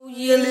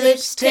Your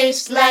lips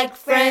taste like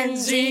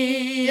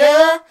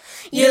Frenzia.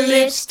 Your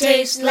lips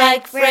taste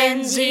like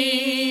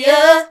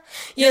Frenzia.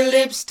 Your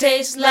lips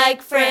taste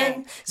like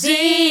Frenzia.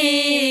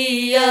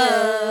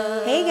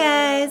 Hey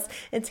guys,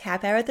 it's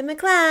Happy Hour with the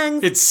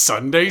McClungs. It's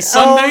Sunday. Gosh.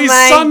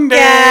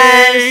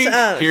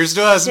 Oh, Here's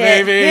to us,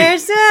 shit. baby.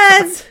 Here's to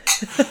us.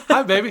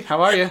 Hi, baby.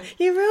 How are you?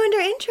 You ruined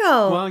our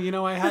intro.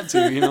 Well, I had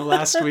to.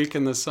 Last week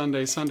in the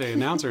Sunday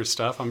announcer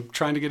stuff, I'm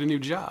trying to get a new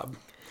job.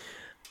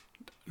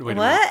 Wait a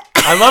What? minute.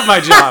 I love my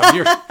job.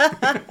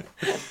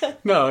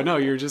 No,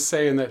 you're just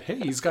saying that, hey,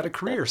 he's got a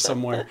career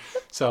somewhere.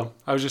 So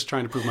I was just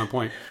trying to prove my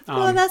point.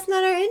 Well, that's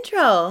not our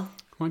intro.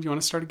 Well, do you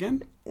want to start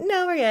again?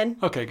 No, we're good.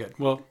 Okay, good.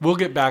 Well, we'll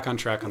get back on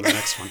track on the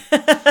next one.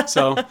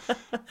 So,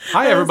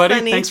 hi, everybody.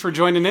 Funny. Thanks for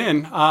joining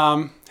in.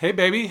 Hey,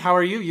 baby. How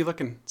are you? You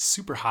looking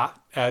super hot,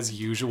 as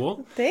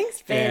usual.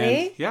 Thanks,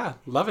 baby. And, yeah,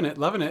 loving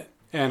it.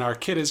 And our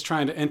kid is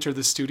trying to enter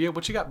the studio.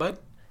 What you got, bud?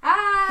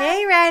 Hi.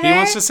 Hey, Ryder. He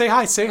wants to say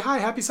hi. Say hi.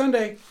 Happy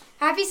Sunday.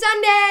 Happy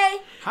Sunday.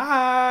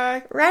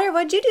 Hi. Ryder,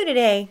 what'd you do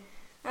today?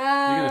 You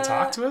going to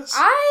talk to us?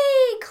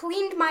 I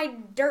cleaned my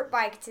dirt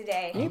bike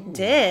today. You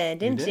did,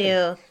 didn't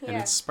you? And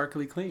Yeah. it's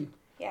sparkly clean.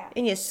 Yeah.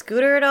 And you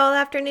scootered all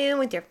afternoon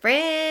with your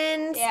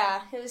friends.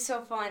 Yeah, it was so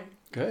fun.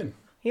 Good.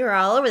 You were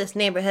all over this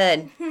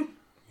neighborhood.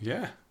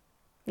 Yeah.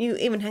 You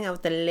even hung out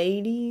with the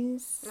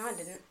ladies No, I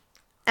didn't.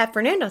 at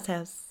Fernando's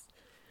house.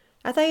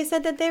 I thought you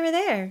said that they were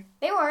there.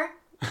 They were.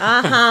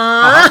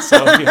 Uh-huh.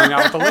 So he hung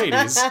out with the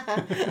ladies.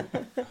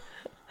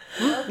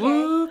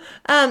 Whoop.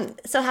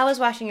 So how was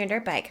washing your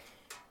dirt bike?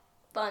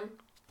 Fun.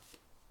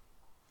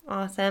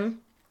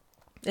 Awesome.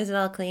 Is it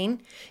all clean?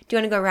 Do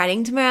you want to go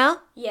riding tomorrow?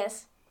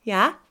 Yes.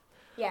 Yeah?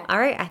 Yeah. All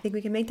right, I think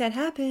we can make that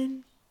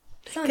happen.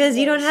 'Cause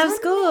you don't have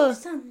school.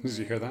 Did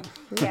you hear that?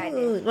 Yeah, I did.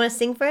 Ooh, you want to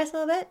sing for us a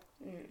little bit?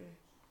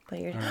 But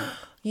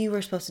you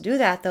were supposed to do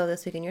that, though,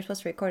 this weekend. You're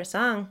supposed to record a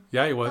song.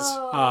 Yeah, he was.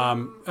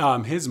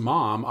 His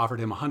mom offered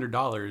him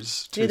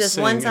 $100 Do to this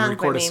sing one and song for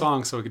record a me.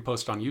 song so he could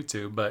post it on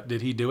YouTube. But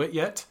did he do it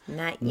yet?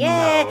 Not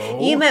yet. No.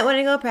 You might want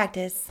to go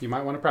practice. You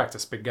might want to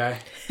practice, big guy.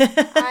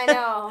 I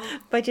know.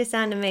 But you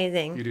sound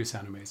amazing. You do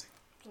sound amazing.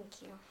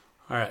 Thank you.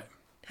 All right.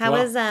 How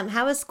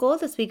Well- was school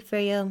this week for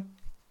you?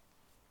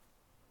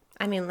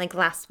 I mean, like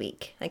last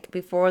week, like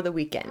before the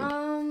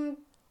weekend.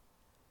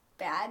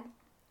 Bad.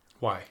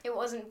 Why? It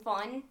wasn't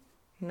fun.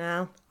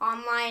 No.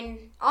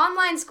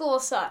 Online school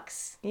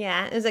sucks.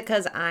 Yeah. Is it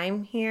because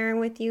I'm here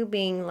with you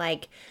being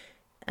like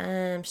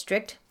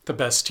strict The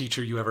best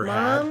teacher you ever had?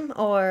 mom?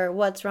 Or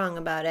what's wrong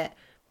about it?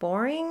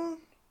 Boring?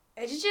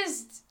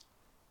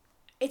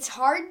 It's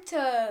hard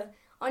to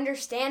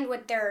understand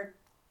what they're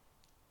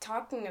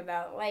talking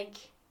about. Like,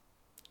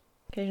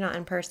 Because you're not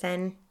in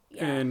person.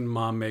 yeah. And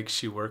mom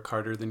makes you work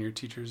harder than your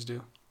teachers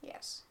do?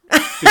 Yes.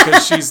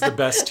 Because she's the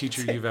best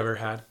teacher you've ever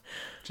had?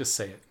 Just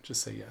say it.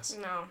 Just say yes.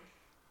 No.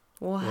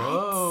 What?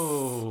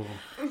 Whoa.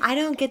 I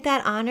don't get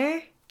that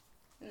honor?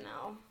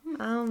 No.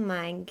 Oh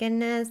my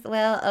goodness.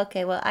 Well,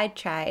 okay. Well, I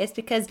try. It's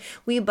because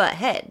we butt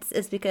heads.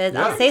 It's because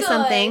Yeah. I'll say Good,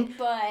 something.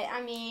 But,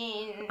 I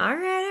mean, All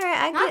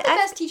right. not the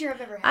best teacher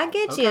I've ever had. I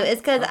get you. Okay,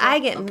 It's because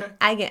okay, okay.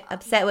 I get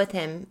upset with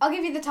him. I'll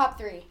give you the top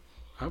 3.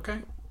 Okay.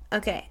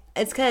 Okay.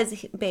 It's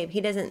because, babe,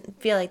 he doesn't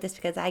feel like this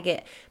because I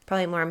get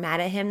probably more mad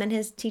at him than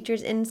his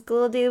teachers in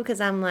school do because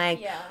I'm like,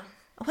 Yeah.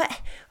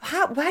 what?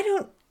 Why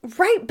don't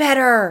write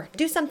better?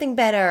 Do something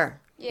better.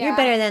 You're Yeah.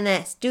 better than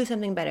this. Do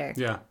something better.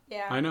 Yeah.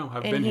 Yeah. I know.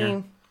 I've And been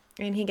here.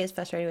 he gets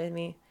frustrated with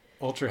me.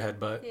 Ultra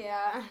headbutt.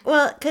 Yeah.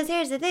 Well, because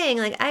here's the thing.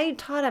 Like, I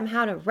taught him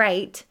how to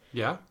write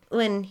Yeah.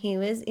 when he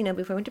was,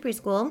 before he went to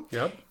preschool.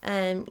 Yep.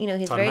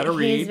 He's Taught him how to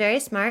read. he's very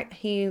smart.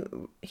 He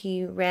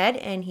read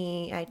and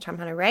I taught him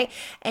how to write.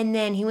 And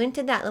then he went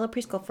to that little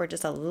preschool for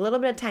just a little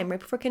bit of time right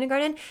before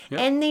kindergarten. Yep.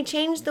 And they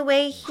changed the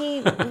way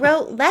he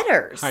wrote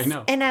letters. I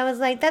know. And I was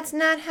like, that's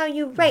not how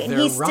you write. And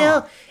They're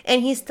wrong.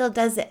 he still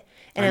does it.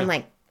 And I I'm know.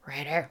 like,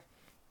 Ryder,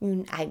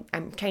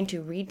 I'm trying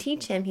to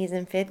reteach him. He's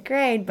in 5th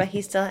grade, but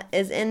he still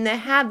is in the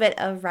habit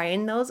of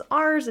writing those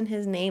R's in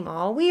his name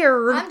all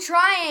weird. I'm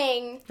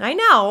trying. I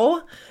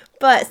know,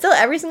 but still,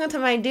 every single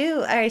time I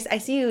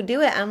see you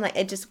do it, I'm like,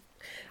 I just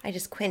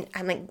quint.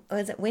 I'm like, what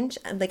is it, winch?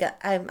 I'm like,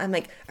 I'm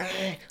like,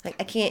 "Ugh," like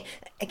I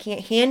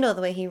can't handle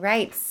the way he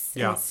writes.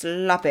 Yeah. He's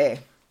sloppy.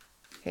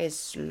 He's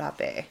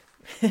sloppy.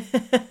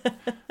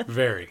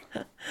 Very.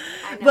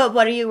 I know. But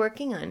what are you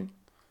working on?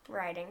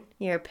 Writing.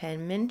 Your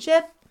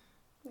penmanship?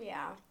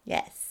 Yeah.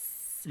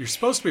 Yes. You're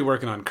supposed to be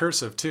working on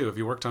cursive, too. Have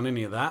you worked on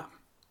any of that?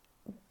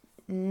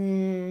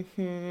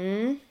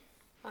 Mm-hmm.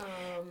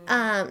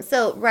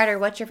 So, Ryder,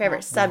 what's your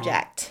favorite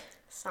subject?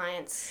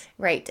 Science.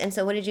 Right. And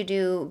so, what did you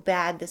do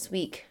bad this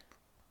week?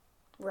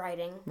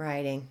 Writing.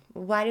 Writing.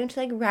 Why don't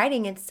you like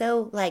writing? It's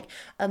so like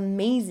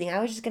amazing.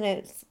 I was just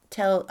gonna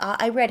tell.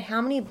 I read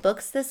how many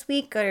books this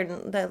week or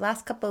the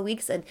last couple of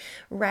weeks, and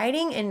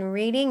writing and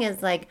reading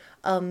is like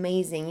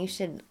amazing. You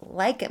should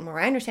like it more.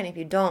 I understand if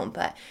you don't,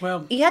 but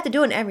Well- you have to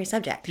do it in every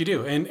subject. You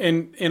do.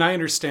 And I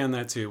understand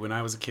that, too. When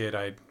I was a kid,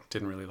 I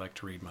didn't really like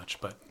to read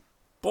much. But,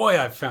 boy,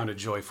 I've found a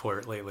joy for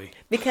it lately.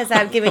 Because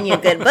I've given you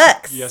good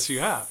books. Yes, you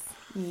have.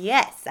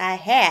 Yes, I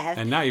have.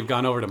 And now you've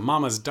gone over to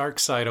Mama's dark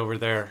side over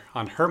there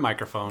on her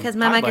microphone. Because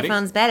my Hi, buddy.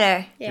 microphone's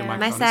better. Yeah. Your My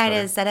microphone side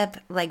better. is set up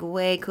like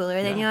way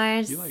cooler than Yeah,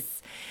 yours. you like-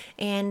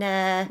 And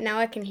Now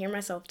I can hear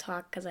myself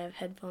talk because I have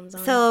headphones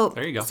on. so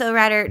There you go. So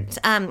Ryder,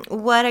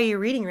 what are you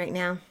reading right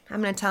now?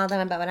 I'm gonna tell them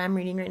about what I'm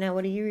reading right now.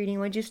 What are you reading?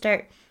 What'd you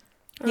start?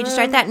 Did you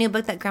start that new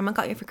book that Grandma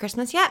got you for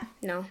Christmas yet?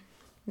 No.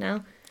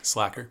 No.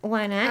 Slacker.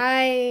 Why not?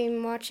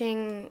 I'm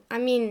watching.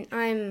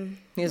 I'm.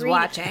 He's read-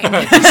 watching.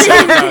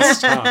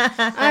 Best, huh?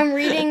 I'm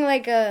reading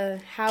like a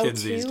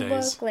Kids these how-to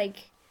days. book, like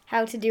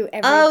how to do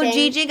everything. Oh,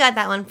 Gigi got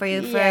that one for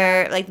you for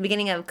Yeah. like the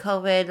beginning of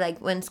COVID, like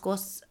when school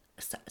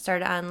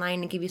started online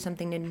to give you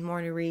something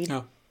more to read.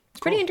 Oh, It's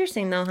pretty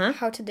interesting though, huh?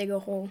 How to dig a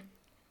hole.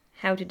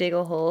 How to dig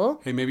a hole.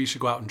 hey, maybe you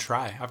should go out and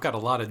try. I've got a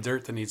lot of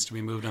dirt that needs to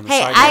be moved on the Hey,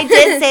 side. I yard.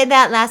 did say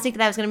that last week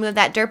that I was going to move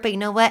that dirt, but you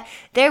know what?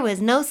 There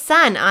was no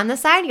sun on the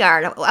side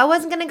yard. I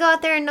wasn't going to go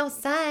out there in no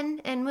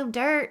sun and move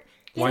dirt.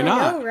 Why I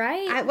not? know,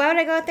 right? Why would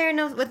I go out there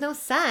with no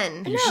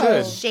sun? You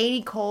should.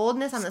 Shady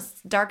coldness on the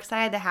dark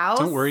side of the house.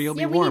 Don't worry, you'll be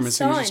Yeah, we warm need as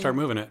soon as you sun. start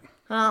moving it.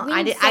 Well, We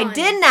I need I sun.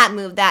 did not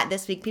move that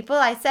this week, people.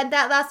 I said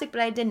that last week,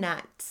 but I did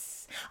not.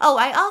 Oh,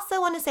 I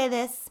also want to say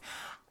this.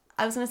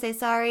 I was going to say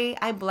sorry.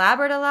 I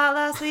blabbered a lot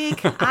last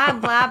week. I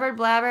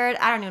blabbered.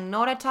 I don't even know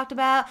what I talked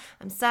about.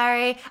 I'm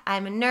sorry.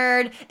 I'm a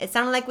nerd. It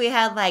sounded like we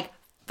had like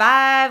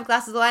 5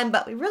 glasses of wine,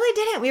 but we really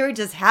didn't. We were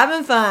just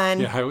having fun.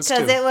 Yeah, I was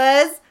Because too. it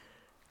was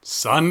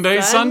Sunday.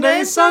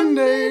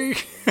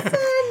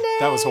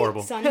 That was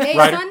horrible. Sunday,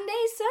 Right. Sunday.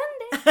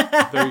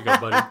 There you go,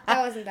 buddy. That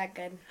wasn't that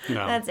good.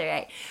 No. That's all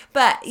right.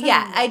 But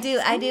yeah, I do.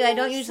 I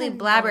don't usually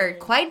blabber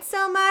quite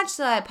so much,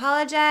 so I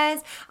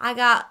apologize. I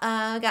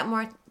got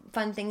more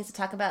fun things to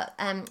talk about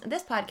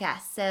this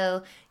podcast.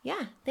 So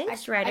yeah,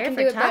 thanks, I Ryder, can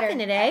for do it better. talking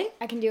today.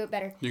 I can do it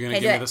better. You're going to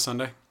Okay, give do me it. this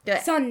Sunday? Do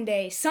it.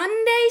 Sunday,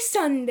 Sunday,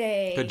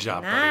 Sunday. Good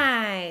job, buddy.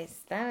 Nice.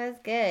 That was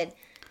good.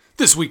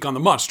 This week on the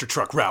Monster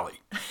Truck Rally,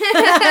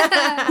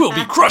 we'll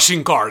be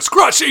crushing cars.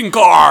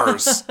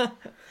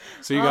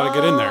 So you got to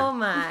get in there. Oh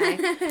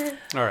my.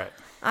 All right.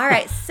 All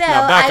right, so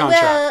Now back I on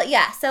will. track.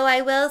 Yeah, so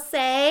I will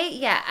say,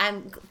 yeah.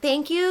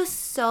 Thank you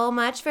so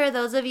much for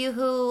those of you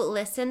who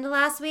listened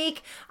last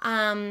week.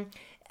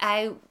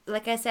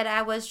 Like I said,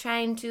 I was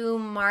trying to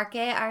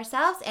market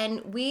ourselves,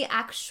 and we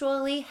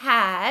actually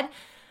had.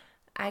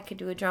 I could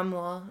do a drum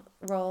roll.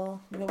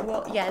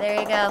 Yeah,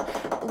 there you go.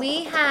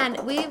 We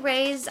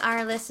raised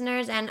our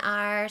listeners and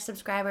our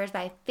subscribers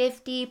by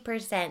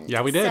 50%.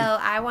 Yeah, we did. So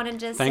I want to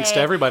just Thanks say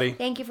to everybody.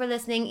 Thank you for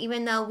listening,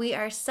 even though we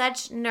are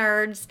such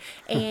nerds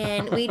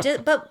and we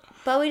just but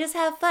we just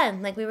have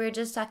fun. Like we were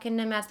just talking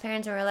to Matt's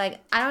parents and we're like,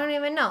 I don't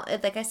even know.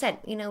 Like I said,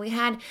 we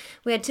had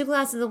 2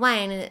 glasses of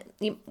wine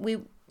and we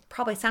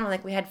probably sounded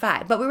like we had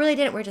 5, but we really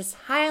didn't. We're just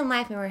high on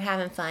life and we were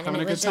having fun,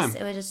 Having and a good time.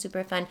 it was just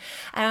super fun.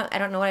 I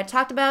don't know what I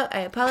talked about.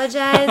 I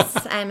apologize.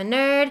 I'm a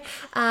nerd.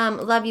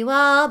 Love you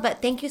all,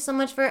 but thank you so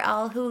much for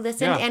all who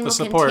listened Yeah, and the will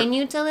support.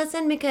 continue to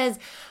listen because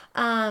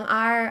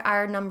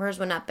our numbers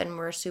went up and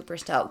we're super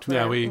stoked.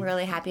 Yeah, We're we-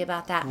 really happy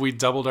about that. We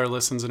doubled our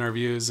listens and our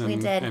views We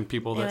and, did. and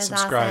people It that was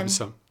subscribe.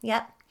 awesome. So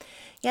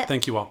Yep.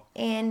 thank you all.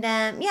 And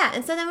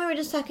and so then we were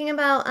just talking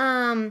about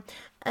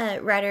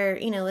Ryder,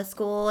 with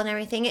school and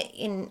everything,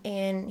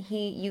 and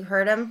you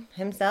heard him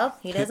himself.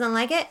 He doesn't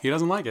like it. He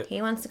doesn't like it.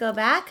 He wants to go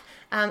back.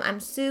 I'm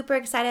super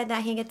excited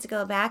that he gets to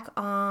go back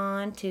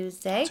on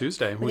Tuesday.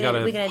 Tuesday. We got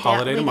a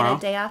holiday tomorrow. We got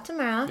a day off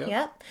tomorrow. Yep.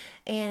 Yep.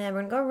 And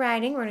we're gonna go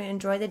riding. We're gonna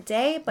enjoy the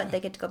day, but they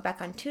get to go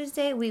back on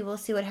Tuesday. We will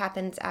see what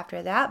happens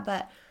after that.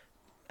 But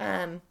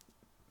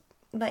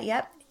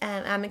yep.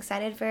 I'm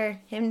excited for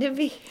him to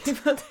be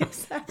able to.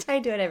 I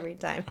do it every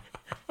time.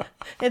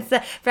 It's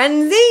Frenzia.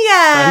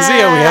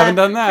 Frenzia, we haven't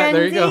done that.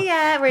 There you go.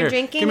 Frenzia. We're Here,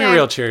 drinking Give me our a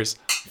real cheers.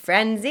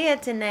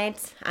 Frenzia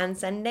tonight on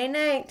Sunday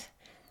night.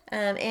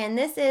 And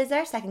this is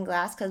our second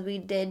glass because we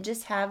did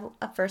just have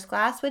a first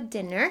glass with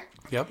dinner.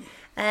 Yep.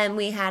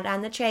 We had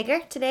on the Traeger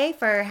today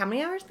for how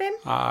many hours, babe?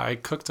 I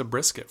cooked a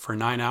brisket for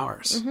 9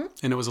 hours, Mm-hmm.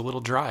 and it was a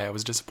little dry. I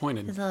was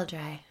disappointed. It's a little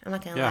dry. I'm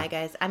not going to Yeah. lie,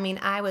 guys. I mean,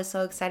 I was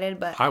so excited,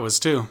 but I was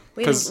too.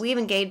 we 'Cause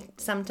even gave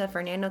some to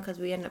Fernando because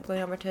we ended up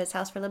going over to his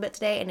house for a little bit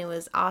today, and it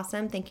was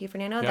awesome. Thank you,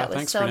 Fernando. Yeah, that was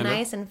thanks, so Fernando.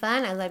 nice and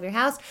fun. I love your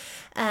house.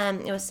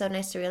 It was so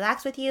nice to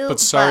relax with you.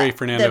 But sorry,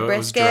 Fernando, the it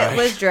was brisket dry.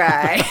 was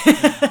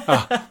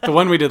dry. the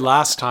one we did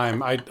last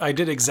time, I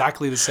did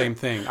exactly the same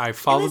thing. I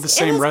followed the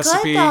same it was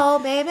recipe. Good though,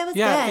 babe. It was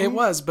Yeah, good. it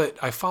was, but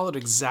I followed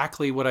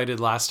exactly what I did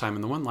last time,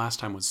 and the one last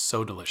time was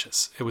so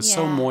delicious. It was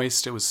so Yeah.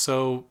 moist. It was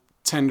so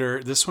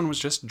tender. This one was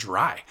just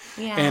dry.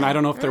 Yeah. And I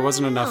don't know if there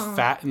wasn't enough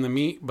fat in the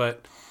meat,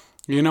 but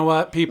you know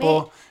what,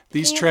 people?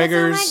 These Can you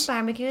Traegers... put some,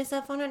 like barbecue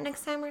stuff on it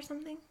next time or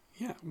something?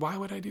 Yeah, why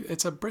would I do?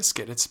 It's a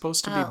brisket. It's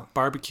supposed to be Oh.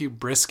 barbecue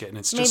brisket, and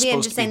it's just Maybe supposed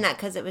I'm just to be... saying that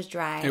because it was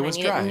dry. It was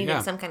and I dry, needed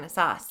yeah. some kind of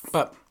sauce.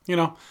 But,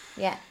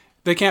 Yeah.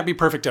 they can't be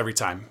perfect every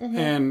time.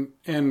 Mm-hmm.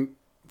 And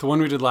the one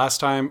we did last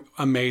time,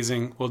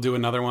 amazing. We'll do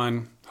another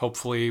one.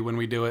 Hopefully, when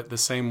we do it the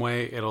same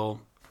way,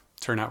 it'll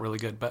turn out really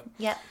good. But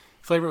Yep.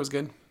 flavor was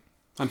good.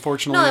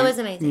 Unfortunately, No, it was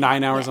amazing.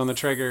 9 hours Yes. on the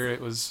Traeger.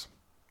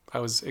 I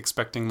was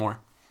expecting more.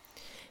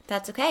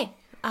 That's okay.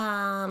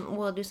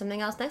 We'll do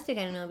something else next week,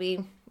 and it'll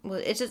be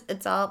Well,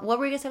 it's all. What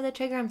were you gonna say with the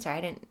trigger? I'm sorry,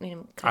 I didn't mean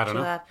to cut I don't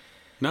you know. off.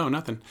 No,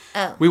 nothing.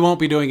 Oh. We won't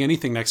be doing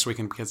anything next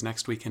weekend because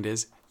next weekend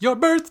is your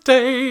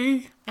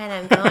birthday. And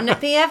I'm going to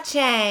PF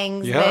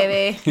Chang's, Yeah.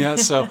 baby. Yeah,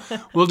 so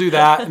we'll do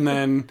that. And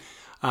then,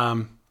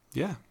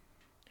 yeah.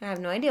 I have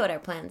no idea what our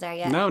plans are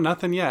yet. No,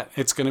 nothing yet.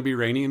 It's going to be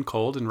rainy and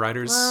cold, and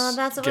Ryder's Well,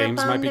 that's what games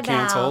we're might bummed be about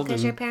canceled. because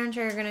and- your parents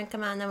are going to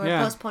come out, and then we're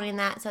Yeah. postponing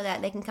that so that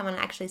they can come on an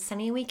actually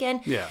sunny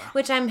weekend. Yeah.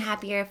 Which I'm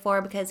happier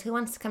for because who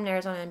wants to come to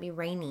Arizona and be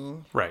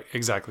raining? Right,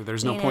 exactly.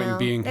 There's no You point in know?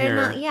 being There's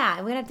here no-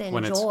 yeah, we have to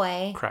when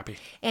enjoy. it's crappy.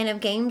 And if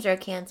games are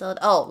canceled,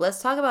 oh,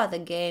 let's talk about the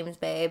games,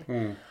 babe.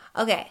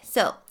 Okay,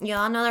 so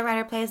y'all know that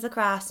Ryder plays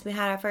lacrosse. We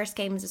had our first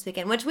games this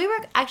weekend, which we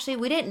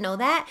didn't know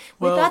that.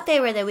 We Well, thought they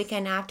were the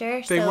weekend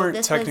after. they so weren't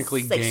this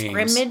technically was, like, games.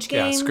 scrimmage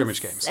games. Yeah,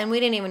 scrimmage games. And we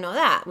didn't even know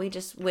that. We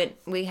just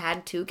we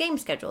had 2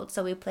 games scheduled.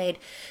 So we played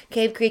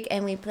Cave Creek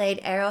and we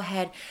played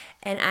Arrowhead.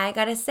 And I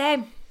gotta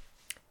say,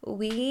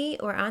 we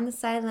were on the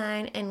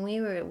sideline and we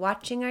were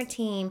watching our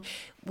team.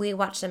 We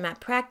watched them at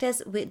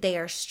practice. They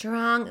are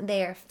strong.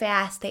 They are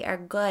fast. They are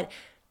good.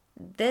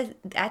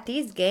 At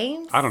these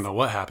games, I don't know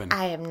what happened.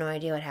 I have no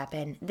idea what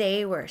happened.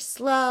 They were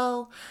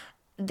slow.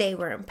 They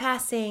weren't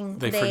passing.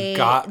 They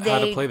forgot how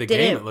to play the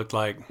game, it looked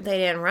like. They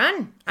didn't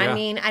run. Yeah. I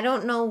mean, I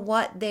don't know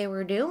what they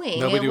were doing.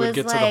 Nobody It would was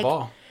get to like, the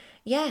ball.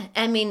 Yeah,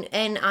 I mean,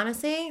 and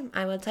honestly,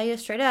 I will tell you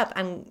straight up,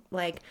 I'm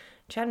like,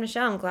 Chad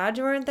Michelle, I'm glad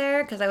you weren't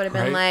there because I would have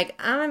been Right. like,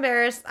 I'm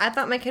embarrassed. I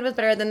thought my kid was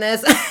better than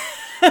this.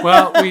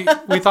 Well,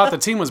 we thought the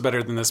team was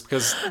better than this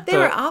because They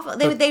were awful.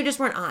 They just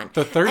weren't on.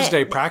 the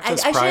Thursday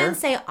practice I prior- shouldn't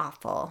say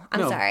awful. I'm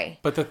No, sorry.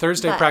 But the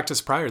Thursday But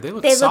practice prior, they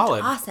looked they looked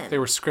solid. awesome. They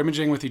were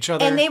scrimmaging with each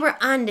other. And they were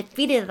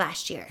undefeated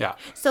last year. Yeah.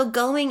 So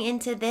going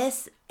into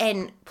this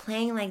and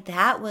playing like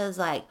that was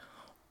like,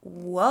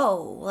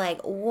 whoa,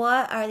 like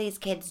what are these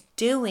kids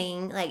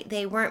doing? Like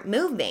they weren't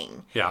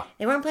moving. Yeah.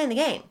 They weren't playing the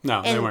game.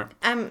 No, they and,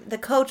 weren't. The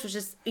coach was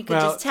just, you could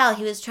Well- just tell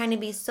he was trying to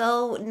be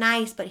so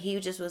nice, but he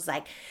just was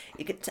like,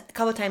 a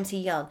couple times he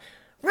yelled,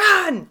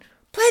 run,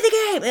 play the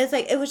game. And it's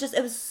like, it was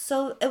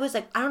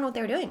like, I don't know what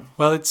they were doing.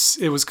 Well,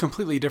 it was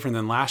completely different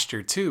than last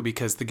year too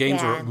because the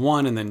games Yeah. were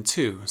 1 and then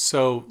 2.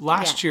 So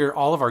last Yeah. year,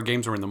 all of our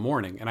games were in the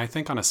morning, and I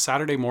think on a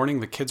Saturday morning,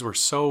 the kids were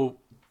so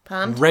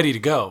Pumped. ready to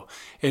go,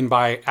 and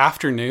by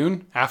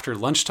afternoon, after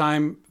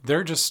lunchtime, they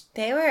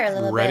were a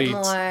little ready bit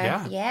to-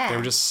 more. yeah, they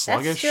were just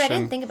sluggish That's true. I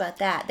didn't and- think about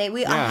that.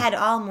 We Yeah. had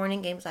all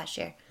morning games last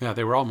year. Yeah,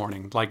 they were all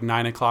morning. Like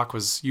 9 o'clock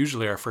was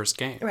usually our first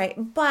game. Right.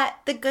 But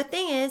the good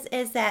thing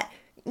is that,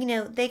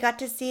 they got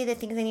to see the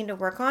things they need to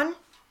work on.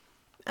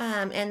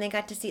 And they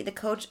got to see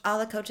all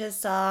the coaches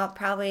saw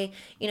probably,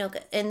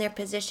 in their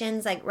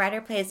positions, like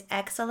Ryder plays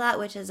X a lot,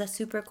 which is a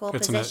super cool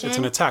position. It's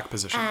an attack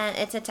position. And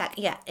it's attack,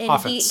 yeah. And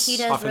Offense, he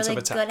does offensive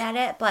really attack. good at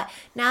it. But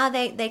now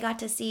they got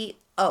to see.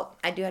 Oh,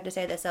 I do have to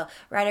say this. So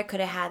Ryder could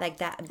have had like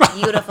that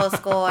beautiful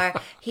score.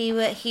 He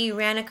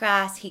ran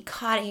across. He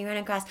caught it. He ran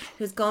across. He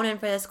was going in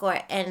for the score.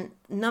 And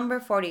number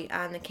 40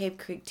 on the Cave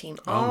Creek team.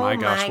 Oh my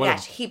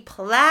gosh, He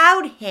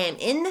plowed him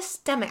in the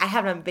stomach. I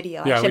have it on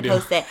video. Yeah, I we should do.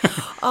 post it.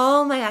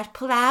 Oh my gosh,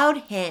 plowed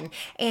him.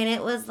 And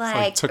it was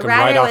like took him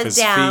Ryder right off was his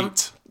down.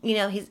 feet.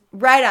 He's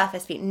right off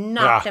his feet,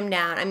 knocked Yeah. him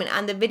down. I mean,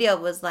 on the video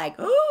it was like,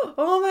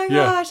 oh my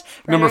Yeah. gosh.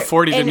 Number Ryder-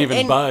 40 didn't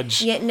even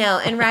budge. Yeah, no,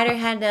 and Ryder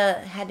had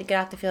to get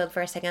off the field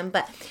for a second,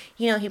 but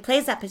he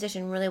plays that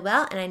position really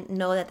well, and I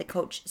know that the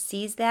coach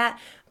sees that,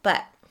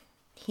 but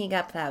he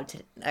got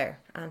plowed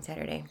on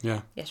Saturday.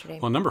 Yeah. Yesterday.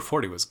 Well, number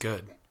 40 was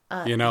good.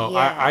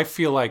 yeah. I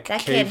feel like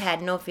That kid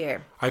had no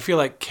fear. I feel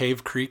like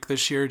Cave Creek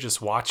this year,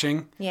 just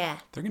watching, Yeah.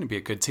 they're going to be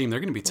a good team. They're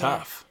going to be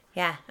tough.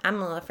 Yeah, I'm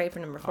a little afraid for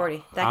number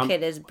 40. That I'm-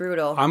 kid is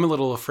brutal. I'm a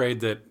little afraid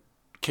that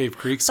Cave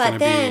Creek's But going to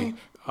be then-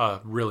 a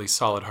really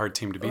solid, hard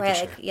team to beat Right,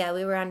 this year. like, yeah,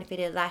 we were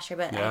undefeated last year,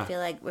 but Yeah. I feel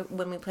like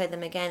when we play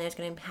them again, there's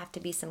going to have to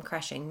be some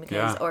crushing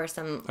Yeah. or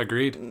some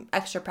Agreed.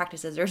 extra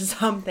practices or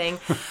something.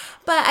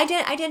 But I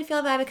did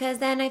feel bad because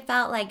then I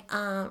felt like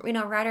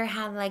Ryder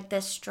had like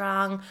this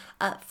strong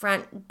up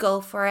front go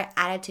for it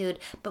attitude,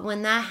 but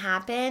when that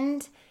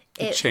happened,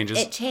 It changes.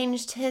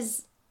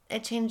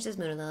 It changed his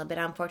mood a little bit,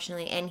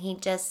 unfortunately, and he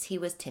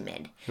was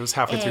timid. It was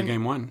halfway through And-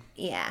 game 1.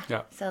 Yeah.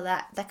 Yeah. So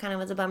that kind of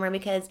was a bummer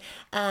because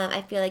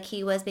I feel like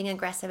he was being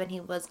aggressive and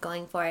he was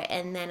going for it.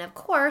 And then, of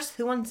course,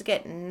 who wants to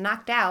get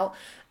knocked out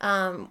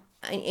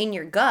in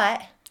your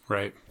gut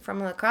Right.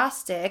 from a lacrosse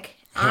stick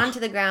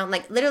onto the ground,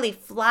 like literally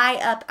fly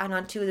up and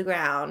onto the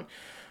ground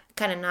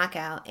kind of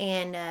knockout.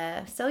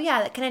 And so,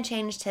 yeah, that kind of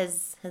changed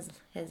his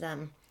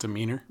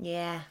Demeanor.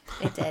 yeah,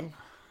 it did.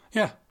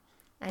 Yeah.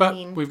 I But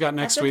mean, we've got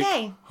next that's week.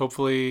 okay.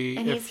 Hopefully,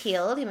 And he's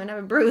healed. He might have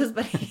a bruise,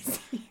 but he's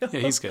healed. yeah,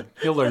 he's good.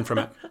 He'll learn from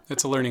it.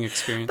 It's a learning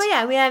experience. But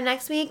yeah, we have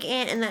next week,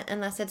 and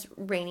unless it's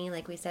rainy,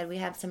 like we said, we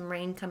have some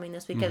rain coming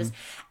this week. It was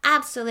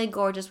absolutely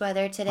gorgeous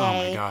weather today.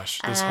 Oh my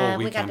gosh, this whole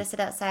We got weekend. to sit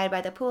outside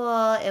by the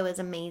pool. It was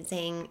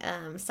amazing.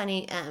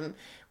 Sunny.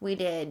 We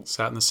did.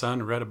 Sat in the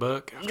sun, read a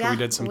book after we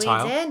did some we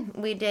tile. did.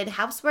 We did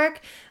housework.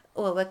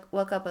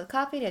 Woke up with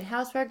coffee. Did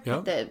housework.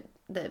 Yep. Put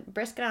the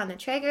brisket on the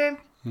Traeger.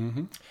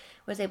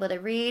 Was able to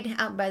read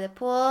out by the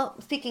pool.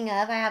 Speaking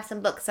of, I have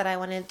some books that I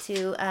wanted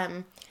to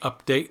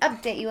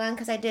update you on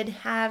because I did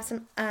have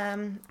some.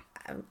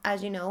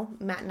 As you know,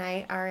 Matt and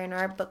I are in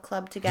our book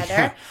club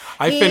together.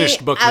 I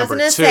finished book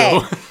number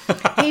 2.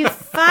 He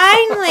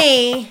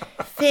finally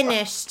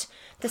finished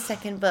the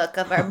second book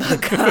of our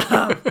book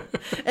club.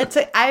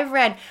 I've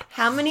read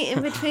how many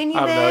in between you, I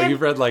don't babe? know.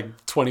 You've read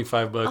like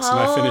 25 books, and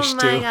I finished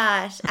 2. Oh my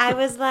gosh! I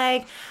was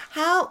like,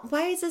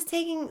 why is this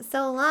taking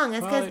so long?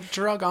 It's Well, it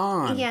drug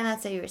on. yeah,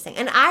 that's what you were saying.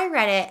 And I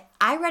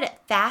read it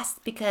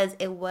fast because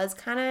it was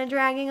kind of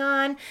dragging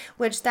on,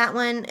 which that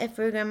one, if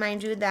we're going to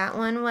mind you, that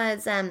one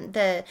was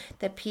the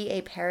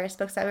P.A. Paris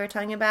books that we were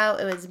talking about.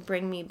 It was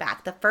Bring Me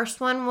Back. The first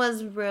one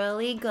was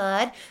really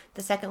good.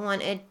 The second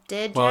one, it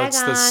did drag on. Well,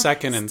 it's the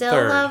second and Still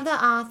third. love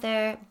the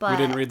author, but... We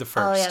didn't read the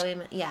first.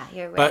 Oh, yeah,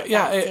 you're right. But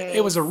yeah, that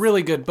it was a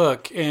really good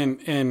book,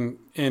 and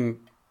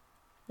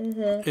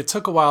Mm-hmm. it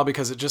took a while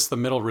because the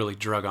middle really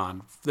drug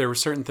on. There were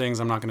certain things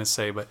I'm not going to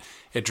say, but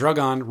it drug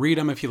on. Read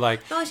them if you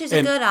like. Oh, she's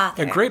a good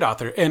author. A great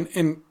author.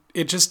 And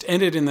it just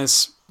ended in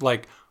this,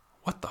 like,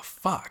 what the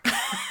fuck?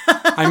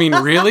 I mean,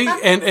 really?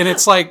 And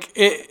it's like,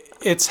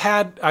 it's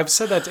had, I've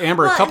said that to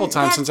Amber a couple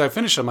times since I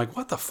finished it. I'm like,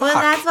 what the fuck?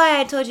 Well, that's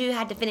why I told you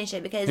had to finish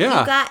it because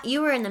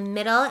you were in the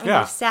middle and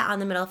you sat on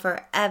the middle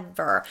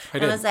forever.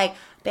 I was like,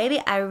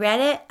 baby, I read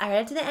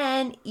it to the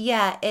end.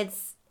 Yeah,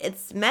 it's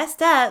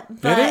messed up,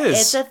 but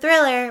it's a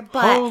thriller.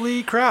 But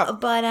holy crap!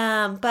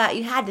 But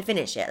you had to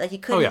finish it. Like you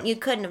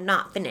couldn't have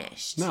not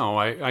finished. No,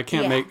 I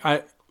can't make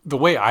the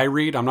way I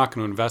read. I'm not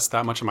going to invest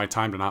that much of my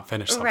time to not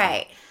finish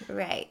something.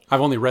 Right.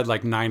 I've only read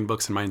like 9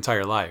 books in my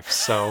entire life,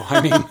 so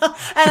I mean. And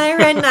I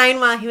read 9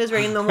 while he was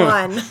reading the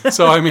 1.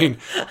 So I mean,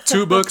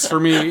 2 books for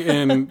me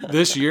in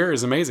this year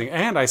is amazing,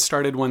 and I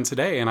started one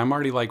today, and I'm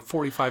already like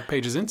 45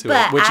 pages into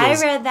it. Which I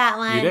read that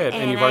one. You did,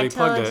 and you've already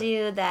plugged it. I told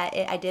you that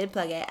I did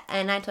plug it,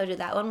 and I told you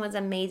that one was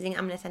amazing.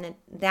 I'm gonna send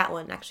that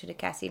one actually to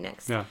Cassie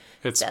next. Yeah,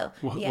 it's so,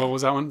 what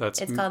was that one? It's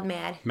called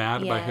Mad.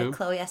 Mad by who?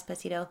 Chloe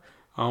Esposito.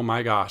 Oh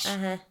my gosh.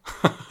 Yeah.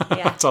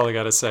 That's all I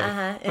gotta say.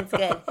 It's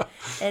good.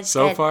 It's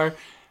so good. far,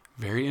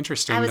 very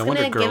interesting. I was no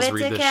gonna wonder give girls it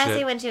read to this Cassie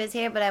shit. when she was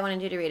here, but I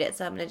wanted you to read it,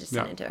 so I'm gonna just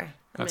send it to her.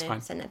 That's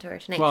fine. Send it to her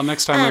tonight. Well,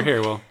 next time we're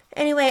here, we'll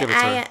anyway. give it to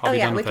her. I'll be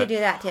done we with could it. do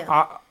that too.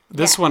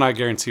 This one, I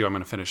guarantee you, I'm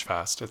gonna finish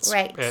fast. It's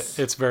right.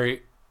 It's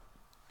very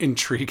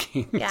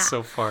intriguing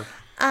so far.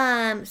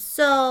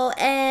 Cassie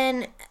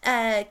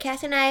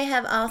and I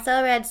have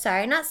also read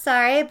Sorry Not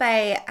Sorry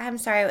by, I'm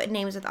sorry with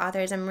names with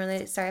authors. I'm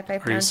really sorry if I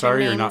pronounce Are you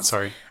sorry her or names. not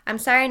sorry? I'm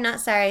sorry, not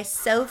sorry.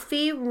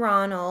 Sophie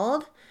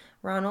Ronald?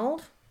 I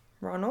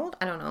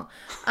don't know.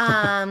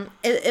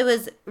 It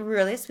was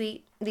really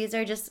sweet. These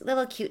are just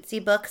little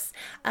cutesy books,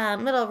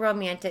 little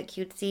romantic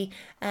cutesy.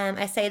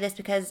 I say this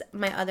because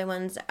my other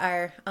ones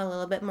are a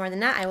little bit more than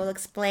that. I will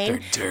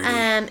explain. They're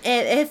dirty.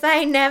 If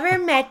I Never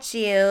Met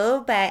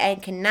You, but I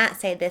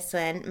cannot say this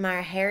one,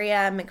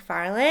 Maharia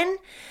McFarlane.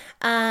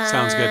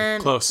 Sounds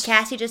good. Close.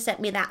 Cassie just sent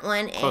me that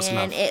one, Close and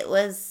enough. it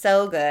was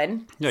so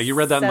good. Yeah, you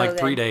read that in like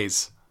 3 good.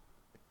 days.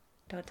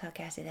 Don't tell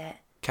Cassie that.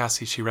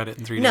 Cassie, she read it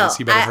in 3 No, days.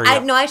 You better hurry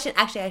up. No, I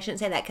shouldn't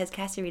say that because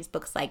Cassie reads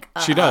books like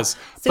She does,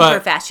 super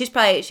but- fast. She was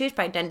probably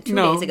done 2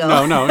 days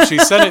ago. No. She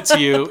sent it to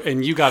you,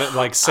 and you got it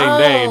like same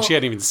day, and she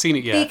hadn't even seen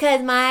it yet.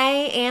 Because my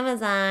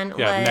Amazon was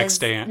next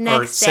day, or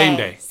next same day.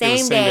 day. It was Same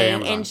same day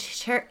day,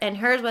 Amazon. and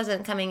hers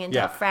wasn't coming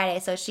until Yeah. Friday,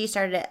 so she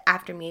started it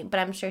after me. But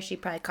I'm sure she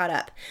probably caught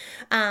up.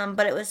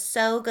 But it was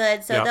so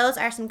good. So Yep. those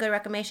are some good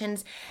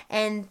recommendations.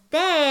 And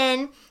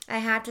then I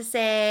have to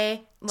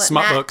say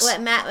Smut books.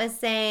 what Matt was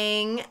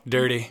saying.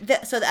 Dirty.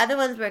 So the other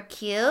ones were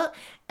cute.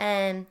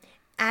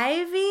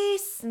 Ivy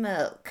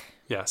Smoke.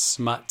 Yeah,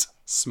 smut.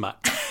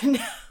 You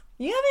haven't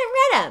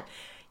read them.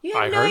 You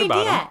have I no heard idea.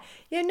 about 'em.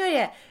 You have no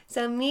idea.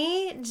 So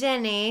me,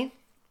 Jenny,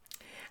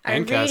 are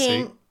And reading.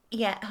 Cassie.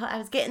 Yeah, I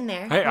was getting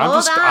there. Hey,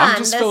 Hold I'm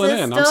just This filling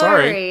is in. I'm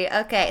sorry. story.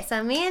 Okay,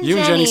 so me and You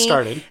and Jenny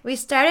started. We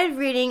started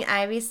reading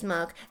Ivy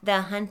Smoke,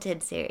 the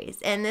Hunted series,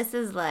 and this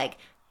is like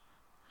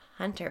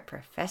Hunter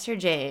Professor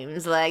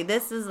James. Like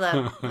this is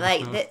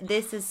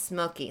this is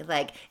smoky.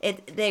 Like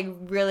they're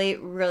really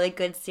really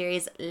good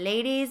series,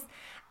 ladies.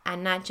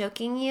 I'm not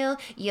joking you.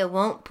 You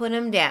won't put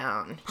them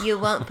down. You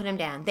won't put them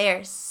down.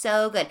 They're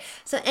so good.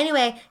 So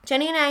anyway,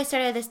 Jenny and I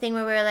started this thing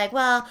where we were like,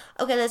 well,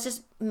 okay, let's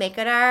just make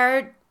it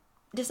our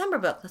December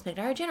book. Let's make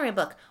it our January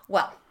book.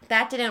 Well,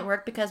 that didn't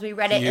work because we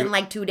read it in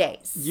like 2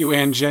 days. You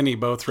and Jenny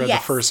both read the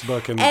first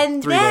book in 3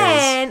 days.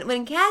 And then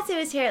when Cassie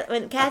was here, I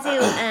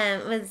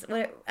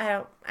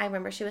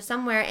remember she was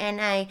somewhere,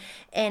 and I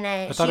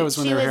thought it was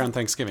when they were here on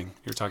Thanksgiving.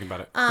 You were talking about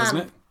it,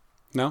 wasn't it?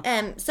 No.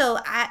 So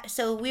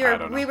we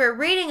were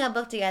reading a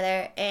book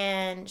together,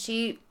 and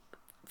she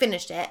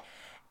finished it,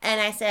 and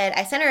I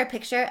sent her a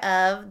picture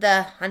of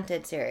the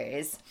Hunted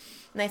series,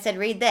 and I said,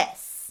 read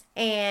this,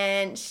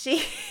 and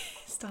she.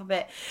 Stop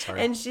it.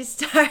 Sorry. And she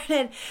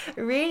started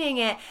reading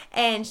it,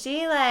 and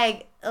she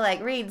like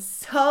reads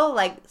so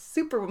like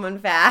Superwoman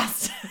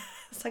fast.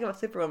 Let's talk about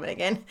Superwoman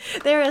again.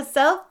 They were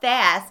so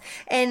fast,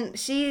 and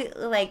she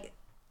like,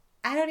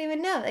 I don't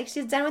even know, like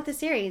she's done with the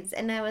series,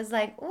 and I was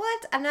like,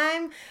 what? And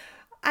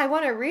I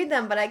want to read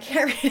them, but I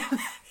can't read them.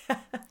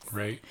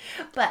 Right.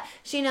 But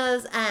she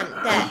knows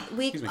that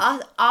we Excuse me.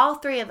 all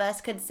three of us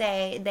could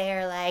say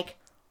they're like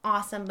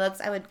awesome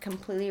books. I would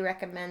completely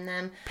recommend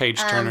them. Page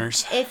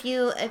turners. If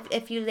you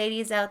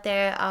ladies out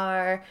there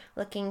are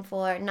looking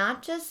for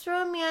not just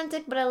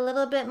romantic, but a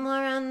little bit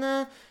more on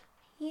the,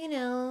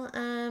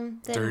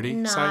 the Dirty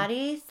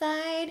naughty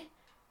side.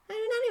 I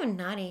mean, not even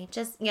naughty.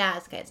 Just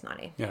it's okay. It's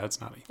naughty. Yeah, it's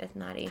naughty. It's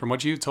naughty. From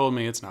what you told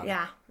me, it's naughty.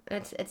 Yeah.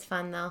 It's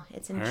fun though.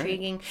 It's right.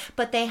 intriguing,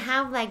 but they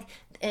have like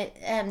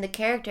the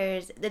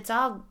characters.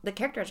 The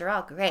characters are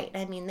all great.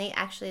 I mean, they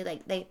actually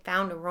they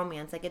found a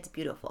romance. Like it's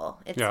beautiful.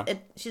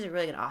 She's a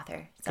really good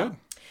author. So, Good.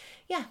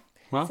 yeah.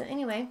 Well, So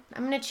anyway,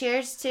 I'm gonna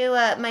cheers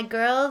to my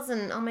girls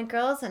and all my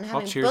girls and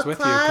having cheers book with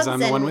you, clubs. 'cause I'm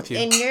the one with you.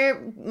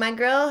 And my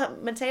girl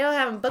Mateo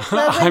having book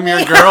club with I'm me.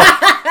 your girl.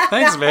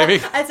 Thanks,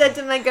 baby. I said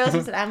to my girls,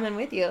 I said, I'm in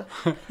with you.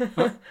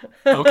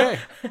 Okay.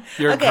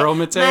 Your girl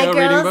Mateo my reading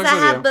girls books that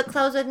with have you. book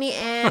clubs with me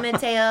and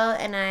Mateo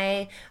and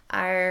I,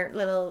 our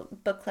little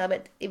book club,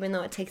 even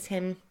though it takes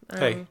him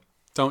Hey,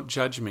 don't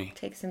judge me.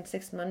 takes him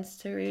 6 months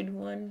to read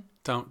one.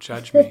 Don't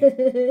judge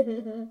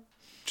me.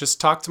 Just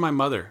talk to my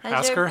mother. How's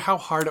Ask your- her how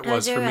hard it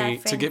was how's for your, me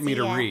to get me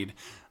to friends? Yeah. read.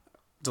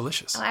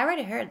 Delicious. Oh, I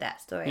already heard that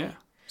story. Yeah.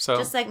 So,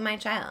 Just like my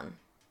child.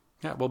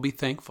 yeah, well, be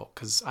thankful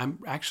because I'm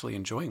actually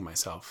enjoying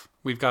myself.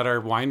 We've got our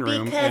wine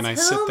room Because and I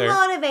sit who there.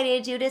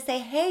 motivated you to say,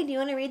 hey, do you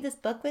want to read this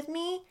book with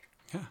me?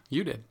 Yeah,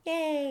 you did.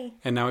 Yay.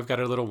 And now we've got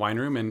our little wine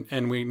room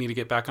and we need to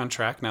get back on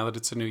track now that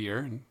it's a new year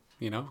and,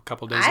 a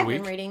couple days a I've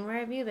week. been reading. Where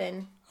have you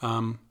been?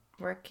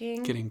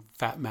 Working. Getting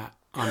Fat Matt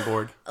on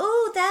board.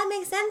 Oh, that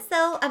makes sense,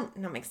 though.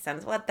 No, makes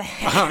sense. What the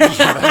heck? Oh,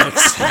 yeah, that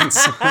makes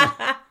sense.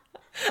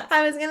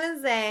 I was going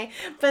to say,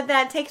 but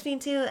that takes me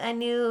to a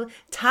new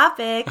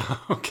topic.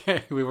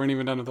 Okay, we weren't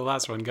even done with the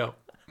last one. Go.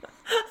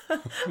 I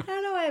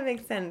don't know why it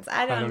makes sense.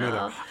 I don't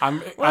know.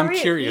 either. What I'm were you-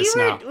 curious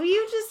you were- now.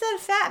 You just said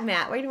Fat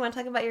Matt. Where do you want to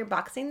talk about your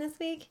boxing this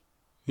week?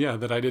 Yeah,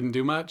 that I didn't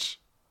do much.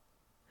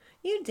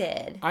 You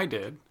did. I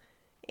did.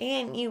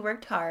 And you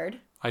worked hard.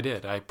 I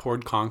did. I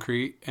poured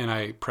concrete and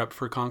I prepped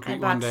for I concrete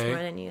one boxed more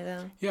day. than you,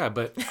 though. Yeah,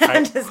 but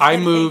Just I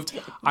kidding.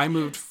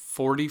 moved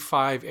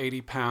 45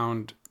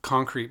 80-pound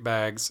concrete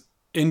bags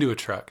into a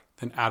truck,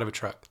 then out of a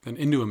truck, then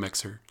into a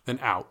mixer, then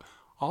out,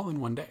 all in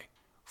one day.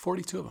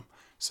 42 of them.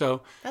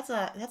 So That's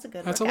a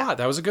good that's workout. a lot.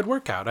 That was a good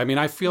workout. I mean,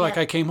 I feel like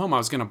Yeah. I came home, I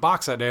was going to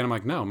box that day, and I'm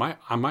like, no, my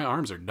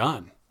arms are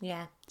done.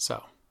 Yeah.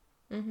 So,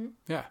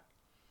 yeah.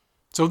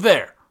 So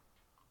there.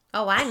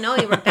 Oh, I know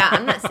you worked out.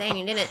 I'm not saying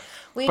you didn't.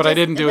 But I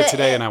didn't do it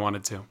today, and I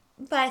wanted to.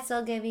 But I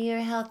still give you your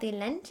healthy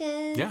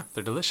lunches. Yeah,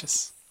 they're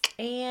delicious.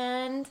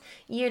 And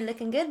you're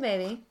looking good,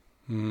 baby.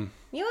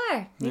 You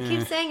are. You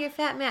keep saying you're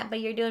Fat Matt, but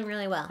you're doing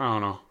really well. I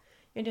don't know.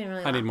 You're doing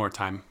really I well. need more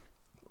time.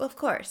 Of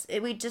course.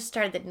 We just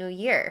started the new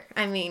year.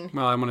 I mean,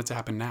 Well, I want it to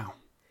happen now.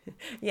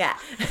 yeah.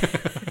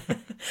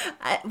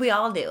 We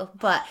all do.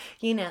 But,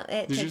 it Did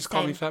takes you just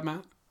call time. me Fat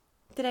Matt?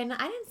 Did I not?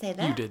 I didn't say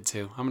that. You did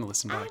too. I'm going to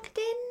listen I back.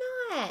 did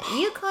not.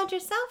 You called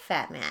yourself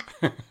Fat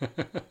Matt.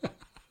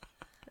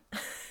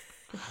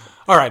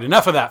 All right,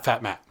 enough of that,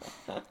 Fat Matt.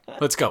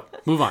 Let's go.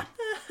 Move on.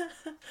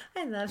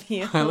 I love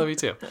you. I love you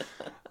too.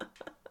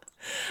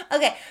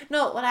 Okay,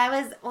 no,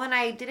 when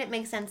I didn't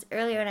make sense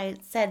earlier and I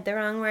said the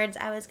wrong words,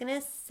 I was going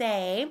to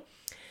say,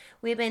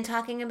 we've been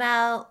talking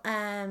about,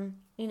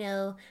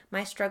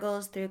 my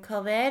struggles through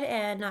COVID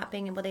and not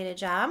being able to get a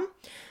job,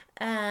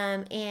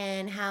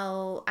 and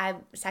how I've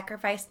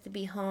sacrificed to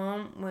be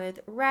home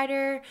with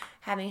Ryder,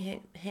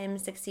 having him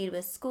succeed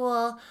with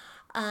school.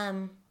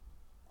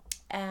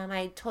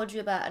 I told you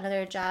about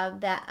another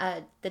job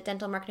that the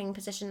dental marketing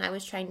position I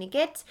was trying to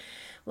get.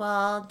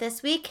 Well,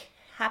 this week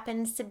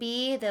happens to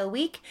be the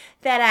week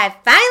that I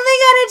finally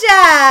got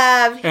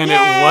a job. And Yay!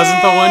 it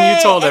wasn't the one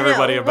you told And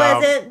everybody it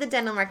about. wasn't the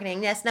dental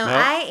marketing. Yes, no, Nope.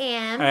 I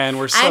am. And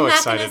we're so I'm not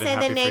excited going to and say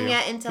happy the for name you.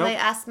 yet until Nope. I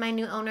ask my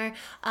new owner,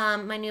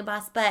 my new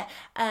boss. But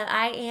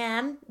I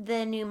am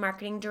the new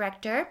marketing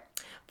director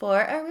for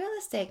a real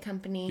estate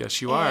company.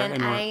 Yes, you are, And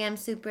and we're- I am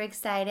super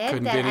excited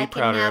Couldn't be that any I can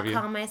prouder now of you.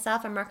 call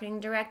myself a marketing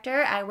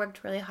director. I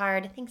worked really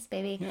hard. Thanks,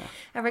 baby. Yeah.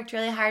 I worked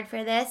really hard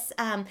for this.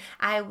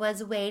 I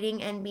was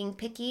waiting and being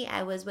picky.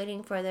 I was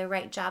waiting for the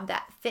right job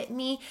that fit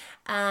me.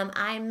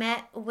 I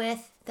met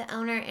with the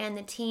owner and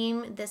the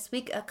team this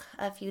week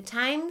a few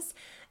times.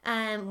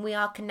 We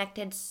all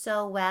connected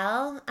so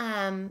well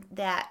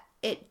that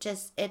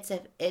it's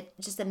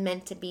just a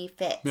meant to be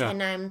fit. Yeah.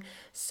 And I'm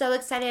so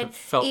excited, It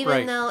felt even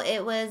right. though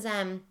it was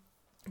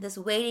this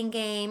waiting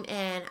game,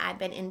 and I've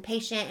been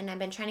impatient, and I've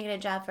been trying to get a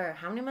job for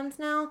how many months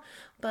now?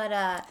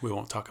 But We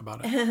won't talk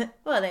about it.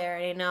 well, they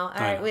already know. All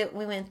I right, know.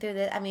 we went through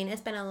this. I mean,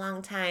 it's been a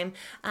long time.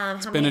 How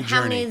been a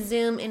how many journey.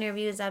 Zoom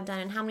interviews I've done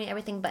and how many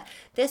everything. But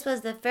this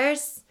was the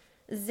first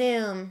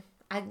Zoom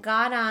I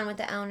got on with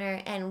the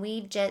owner, and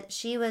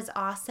she was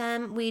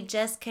awesome. We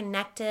just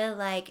connected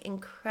like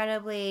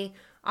incredibly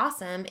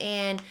awesome,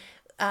 and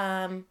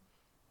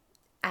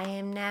I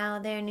am now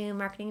their new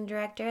marketing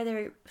director,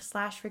 their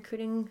 /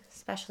 recruiting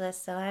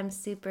specialist. So I'm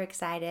super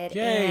excited.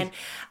 Yay.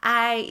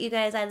 And you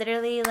guys, I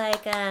literally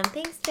like,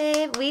 thanks,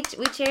 babe. We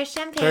cheers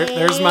champagne.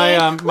 There's my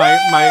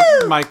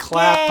my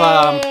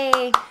clap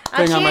Yay.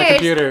 thing on my Cheers.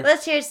 computer.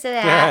 Let's cheers to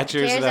that. Yeah,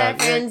 cheers to our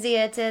that. friend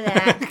Zia to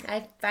that.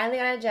 I finally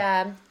got a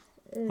job.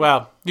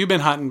 Well, you've been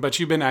hunting, but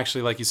you've been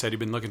actually, like you said, you've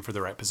been looking for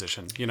the right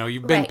position. You know,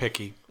 you've been Right.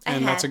 picky, I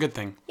and that's a have. good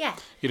thing. Yeah.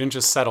 You didn't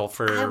just settle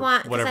for whatever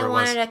I it was.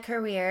 wanted a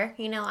career.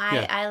 You know,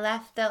 Yeah. I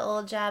left the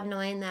old job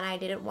knowing that I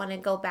didn't want to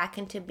go back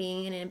into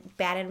being in a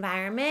bad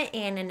environment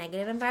and a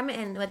negative environment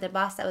and with a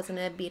boss that was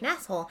going to be an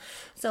asshole.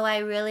 So I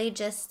really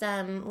just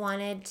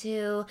wanted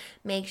to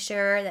make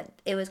sure that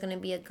it was going to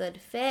be a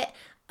good fit.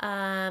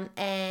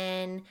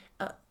 And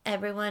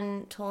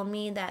everyone told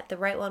me that the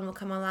right one will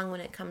come along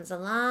when it comes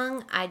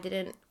along. I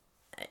didn't...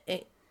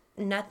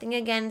 nothing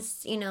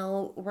against,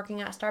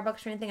 working at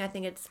Starbucks or anything. I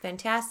think it's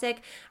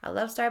fantastic. I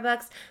love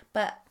Starbucks,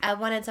 but I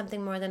wanted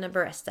something more than a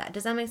barista.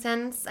 Does that make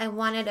sense? I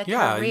wanted a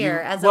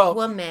career as a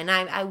woman.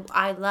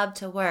 I love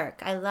to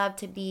work. I love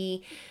to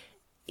be...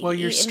 Well,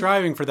 you're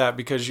striving for that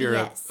because you're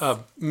Yes. a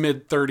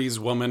mid-30s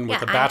woman with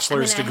Yeah, a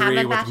bachelor's I have degree,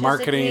 a with bachelor's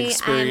marketing degree.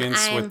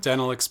 experience, I'm- with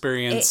dental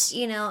experience.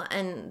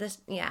 and this,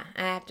 I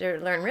have to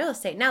learn real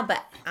estate now,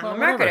 but I'm Well, a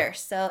whatever. marketer,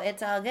 so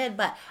it's all good.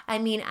 But I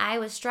mean, I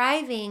was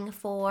striving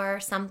for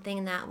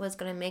something that was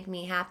going to make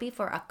me happy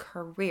for a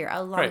career,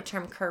 a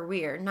long-term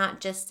career, not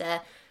just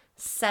a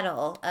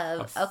settle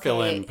of A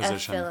fill-in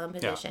position. fill-in Yeah.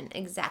 position.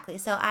 Exactly.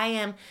 So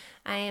I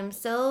am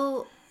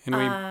so And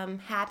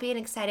we- happy and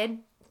excited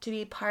to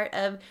be part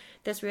of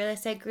this real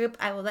estate group.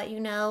 I will let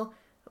you know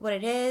what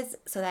it is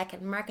so that I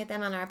can market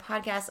them on our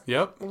podcast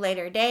Yep.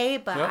 later day,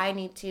 but Yep. I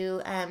need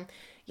to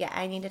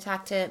I need to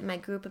talk to my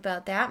group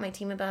about that, my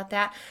team about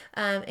that.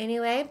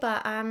 Anyway,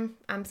 but I'm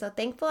so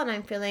thankful and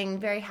I'm feeling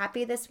very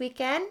happy this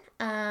weekend.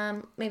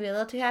 Maybe a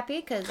little too happy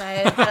because I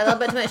had a little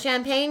bit too much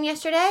champagne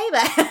yesterday,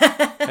 but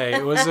Hey,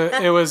 it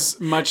was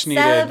much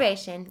needed.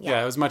 celebration.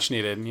 Yeah, it was much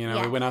needed. Yeah.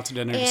 We went out to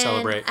dinner to And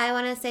celebrate. I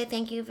want to say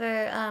thank you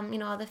for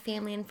all the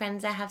family and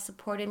friends that have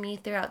supported me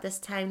throughout this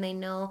time. They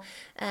know,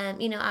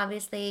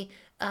 obviously,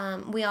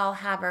 we all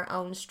have our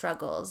own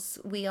struggles.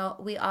 We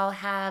all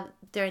have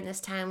during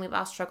this time. We've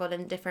all struggled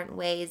in different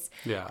ways.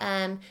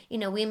 Yeah.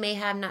 We may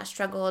have not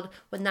struggled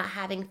with not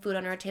having food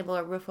on our table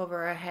or roof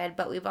over our head,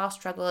 but we've all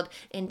struggled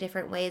in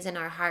different ways in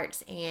our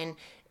hearts. And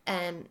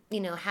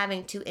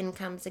having 2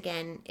 incomes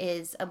again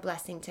is a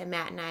blessing to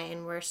Matt and I,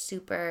 and we're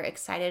super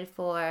excited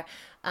for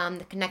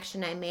the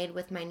connection I made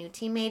with my new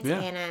teammates. Yeah.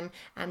 And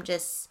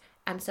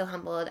I'm so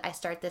humbled. I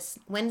start this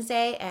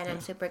Wednesday, and I'm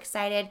super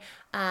excited.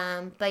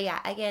 But yeah,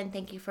 again,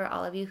 thank you for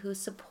all of you who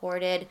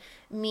supported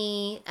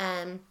me,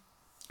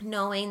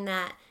 knowing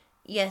that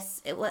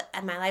yes,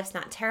 my life's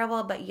not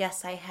terrible, but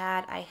yes, I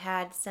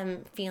had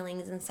some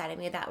feelings inside of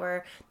me that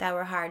were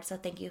hard. So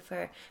thank you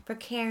for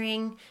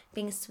caring,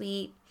 being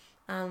sweet.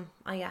 All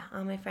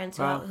my friends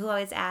who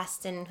always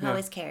asked and who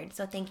always cared.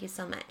 So thank you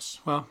so much.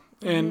 Well,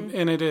 and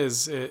it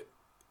is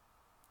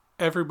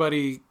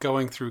everybody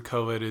going through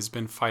COVID has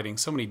been fighting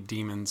so many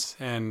demons,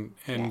 and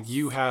Yes.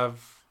 you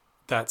have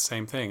that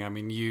same thing. I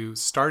mean, you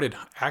started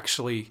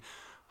actually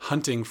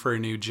hunting for a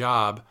new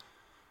job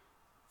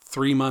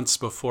 3 months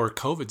before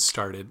COVID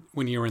started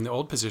when you were in the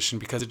old position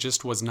because it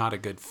just was not a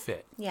good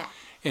fit. Yeah.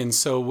 And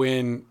so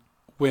when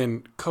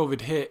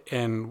COVID hit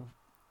and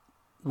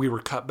we were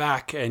cut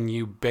back and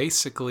you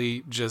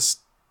basically just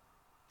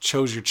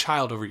chose your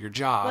child over your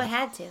job. Well, I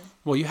had to.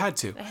 Well, you had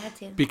to. I had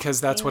to. Because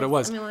that's what it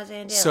was. I mean, what was I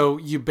gonna do? So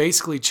you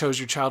basically chose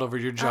your child over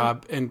your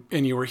job and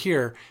you were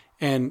here.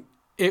 And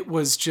it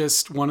was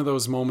just one of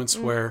those moments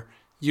where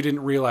you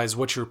didn't realize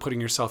what you were putting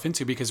yourself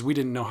into because we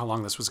didn't know how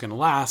long this was going to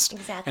last.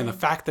 Exactly. And the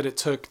fact that it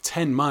took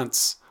 10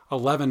 months,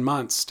 11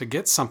 months to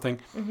get something,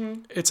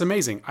 it's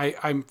amazing.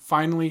 I'm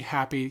finally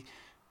happy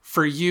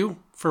for you,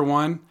 for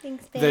one,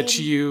 Thanks, that babe.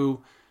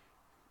 you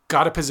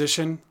got a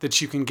position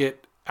that you can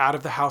get out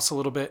of the house a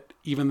little bit,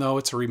 even though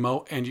it's a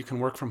remote and you can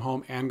work from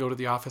home and go to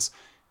the office.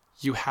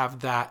 You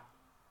have that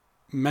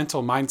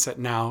mental mindset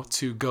now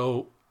to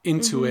go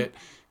into it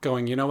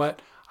going, you know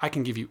what? I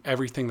can give you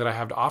everything that I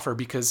have to offer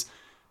because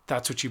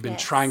that's what you've been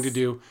Yes. trying to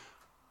do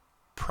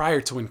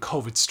prior to when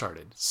COVID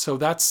started. So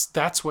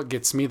that's what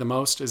gets me the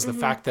most is the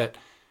fact that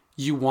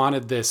you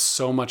wanted this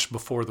so much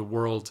before the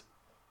world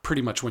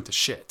pretty much went to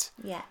shit.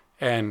 Yeah.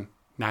 And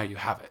now you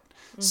have it.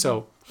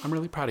 So I'm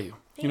really proud of you.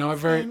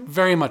 Very,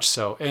 very much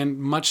so, and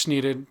much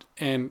needed.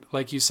 And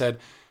like you said,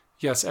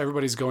 yes,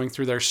 everybody's going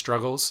through their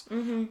struggles,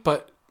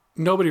 but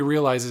nobody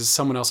realizes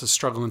someone else's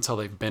struggle until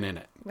they've been in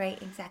it.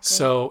 Right. Exactly.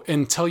 So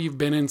until you've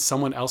been in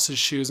someone else's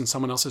shoes and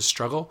someone else's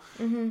struggle,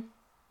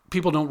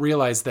 people don't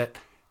realize that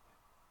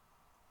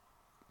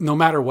no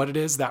matter what it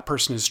is, that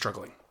person is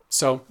struggling.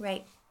 So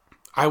Right.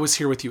 I was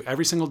here with you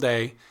every single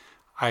day.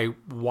 I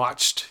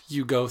watched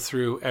you go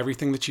through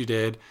everything that you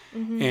did,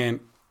 and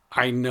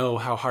I know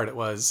how hard it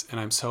was, and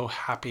I'm so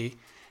happy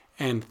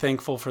and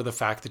thankful for the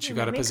fact that you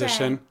got a made me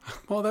position.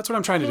 Well, that's what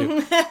I'm trying to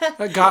do.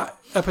 I got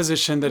a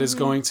position that is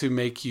going to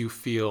make you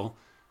feel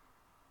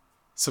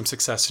some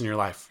success in your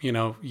life. You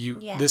know,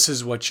 Yeah. this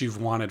is what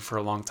you've wanted for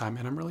a long time,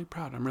 and I'm really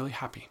proud. I'm really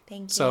happy.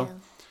 Thank So,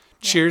 you.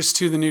 cheers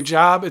to the new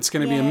job. It's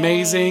going to be Yay.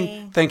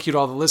 amazing. Thank you to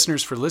all the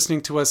listeners for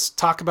listening to us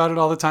talk about it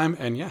all the time.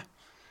 And yeah,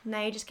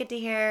 Now you just get to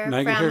hear Now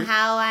you from can hear-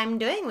 how I'm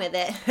doing with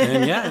it.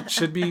 and yeah, it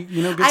should be,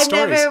 good I've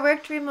stories. never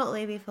worked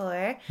remotely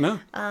before. No.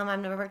 I've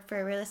never worked for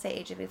a real estate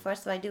agent before,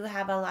 so I do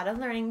have a lot of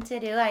learning to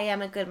do. I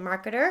am a good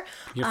marketer.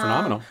 You're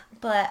phenomenal.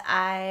 But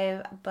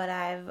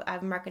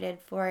I've marketed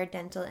for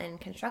dental and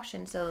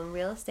construction, so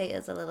real estate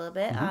is a little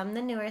bit Mm-hmm. on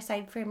the newer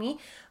side for me.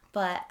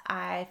 But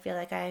I feel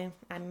like I'm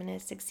gonna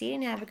succeed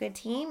and have a good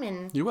team,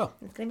 and You will.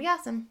 it's gonna be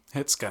awesome.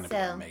 It's going to be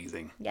So-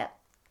 amazing. Yep,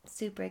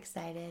 super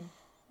excited.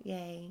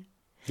 Yay!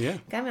 Yeah.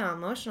 Got me all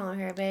emotional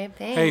here, babe.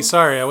 Thanks. Hey,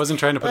 sorry, I wasn't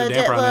trying to put a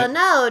damper on it.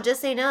 No,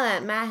 just so you know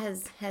that Matt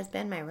has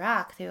been my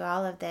rock through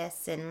all of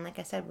this, and like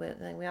I said,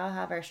 we all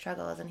have our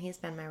struggles, and he's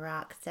been my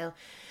rock. So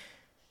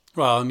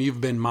Well, and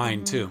you've been mine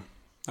Mm-hmm. too.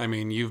 I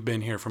mean, you've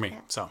been here for me.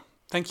 So,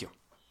 thank you.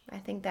 I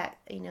think that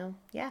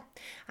yeah.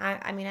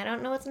 I mean, I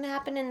don't know what's gonna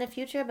happen in the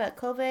future, but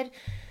COVID.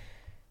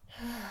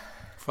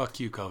 Fuck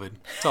you, COVID.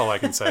 That's all I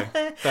can say.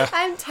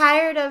 I'm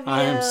tired of you.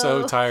 I am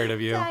so tired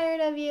of you.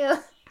 Tired of you.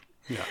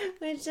 Yeah.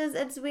 Which is,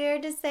 it's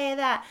weird to say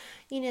that.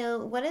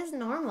 What is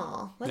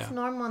normal? What's Yeah.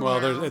 normal Well,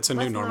 now? it's a new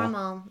What's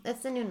normal.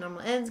 It's the new normal.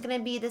 And it's going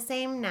to be the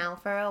same now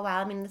for a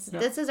while. I mean,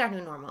 this is our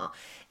new normal.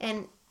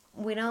 And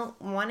we don't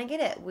want to get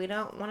it. We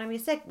don't want to be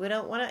sick. We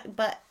don't want to,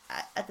 but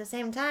at the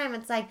same time,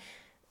 it's like,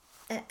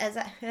 as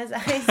I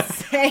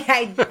say,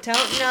 I don't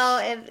know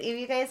if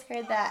you guys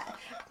heard that.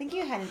 I think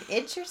you had an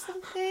itch or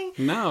something.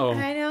 No.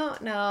 I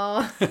don't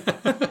know.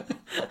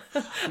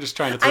 I'm just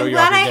trying to throw I'm you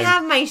off glad I again.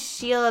 have my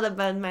shield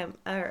above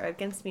or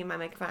against me, my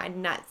microphone. I did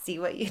not see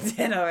what you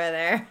did over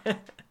there.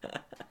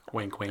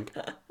 Wink, wink.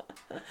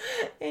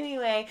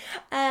 Anyway,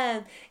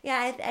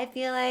 I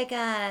feel like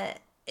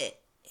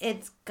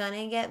it's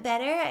gonna get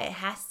better. It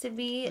has to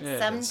be Yeah, it is.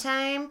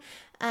 sometime,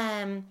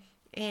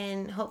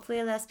 and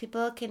hopefully less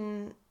people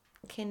can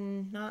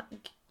not.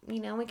 We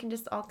can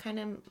just all kind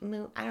of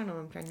move. I don't know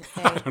what I'm trying to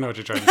say. I don't know what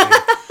you're trying to say.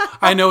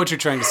 I know what you're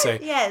trying to say.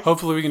 Yes.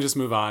 Hopefully we can just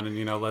move on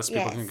and, less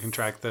people Yes. can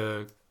contract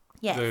the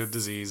Yes. the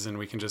disease, and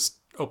we can just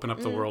open up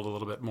the world a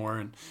little bit more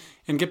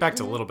and get back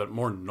to a little bit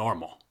more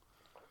normal.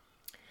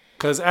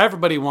 Because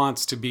everybody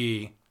wants to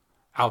be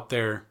out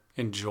there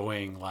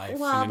enjoying life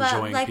Well, and but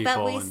enjoying like people.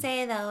 that we and,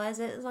 say though, as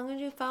long as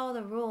you follow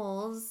the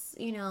rules,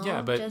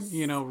 Yeah, but,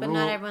 but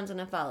not everyone's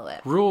gonna follow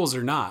it. rules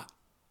or not,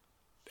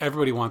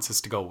 everybody wants this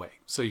to go away.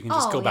 So you can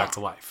just Oh, go back yeah. to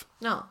life.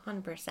 No,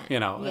 100%.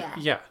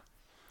 Yeah.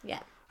 Yeah.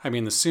 I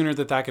mean, the sooner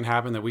that can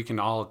happen, that we can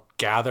all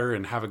gather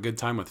and have a good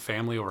time with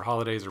family over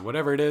holidays or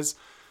whatever it is,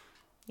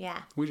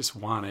 Yeah. we just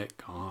want it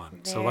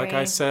gone. So like I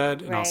Very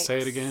said, and I'll say it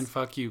right. again,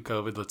 fuck you,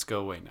 COVID, let's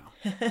go away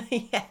now.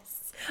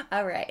 Yes.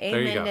 All right. you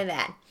Amen go. to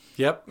that.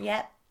 Yep.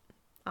 Yep.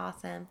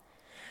 Awesome.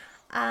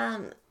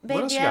 What Babe,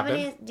 else do you you have got,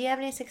 any do you have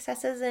any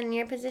successes in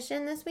your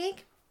position this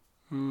week?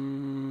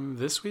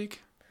 This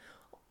week?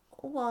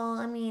 Well,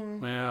 I mean,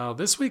 Well,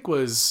 this week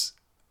was...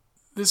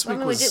 we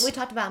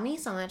talked about me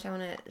so much. I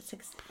want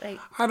to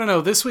I don't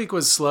know. This week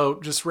was slow.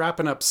 Just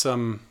wrapping up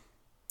some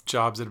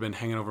jobs that have been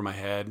hanging over my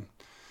head.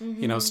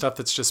 Mm-hmm. Stuff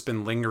that's just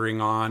been lingering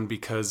on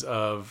because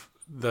of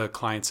the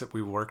clients that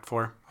we worked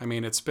for. I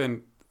mean,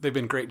 they've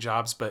been great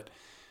jobs, but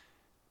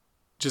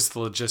just the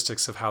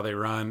logistics of how they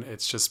run,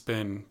 it's just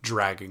been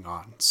dragging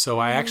on. So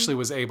I actually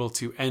was able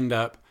to end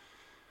up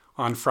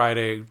on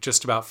Friday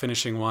just about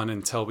finishing one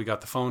until we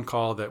got the phone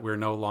call that we're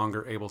no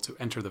longer able to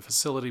enter the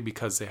facility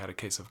because they had a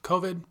case of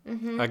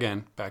COVID.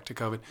 Again, back to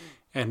COVID.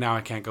 And now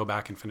I can't go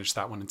back and finish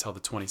that one until the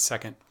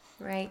 22nd.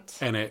 right.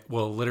 And it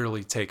will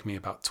literally take me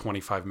about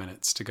 25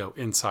 minutes to go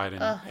inside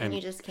and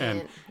you just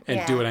can't. and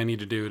Yeah. do what I need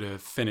to do to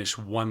finish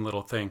one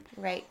little thing.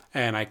 Right.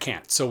 And I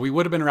can't. So we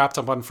would have been wrapped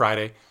up on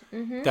Friday.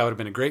 Mm-hmm. That would have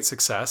been a great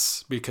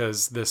success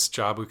because this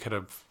job we could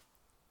have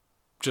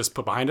just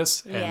put behind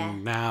us. Yeah.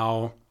 And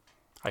now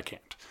I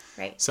can't.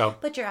 Right. So,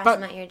 But you're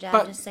awesome at your job,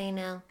 but- just so you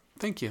know.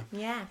 Thank you.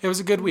 Yeah. It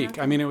was a good week.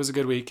 I mean, it was a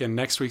good week. And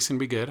next week's going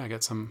to be good. I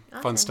got some fun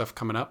Awesome. stuff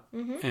coming up.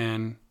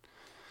 And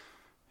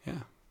yeah,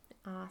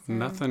 Awesome.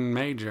 nothing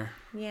major.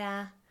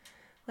 Yeah.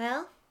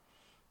 Well,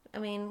 I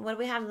mean, what do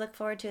we have to look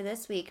forward to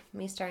this week?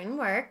 Me starting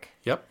work.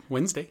 Yep.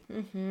 Wednesday.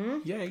 Mm-hmm.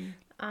 Yay.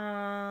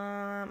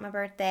 My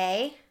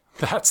birthday.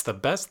 That's the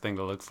best thing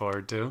to look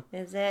forward to.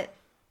 Is it?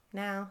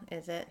 Now,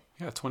 is it?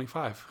 Yeah,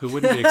 25. Who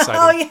wouldn't be excited?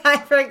 Oh, yeah, I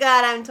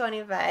forgot I'm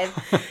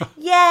 25.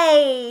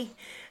 Yay!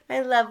 I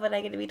love when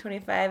I get to be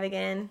 25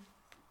 again.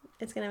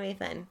 It's going to be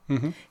fun.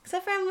 Mm-hmm.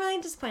 Except for I'm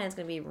really disappointed it's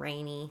going to be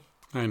rainy.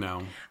 I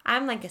know.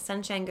 I'm like a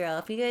sunshine girl.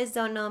 If you guys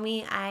don't know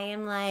me, I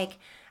am like,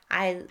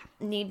 I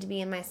need to be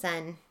in my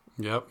sun.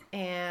 Yep.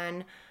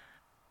 And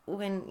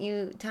when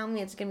you tell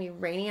me it's going to be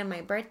rainy on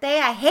my birthday,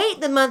 I hate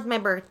the month my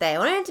birthday. I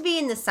want it to be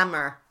in the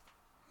summer.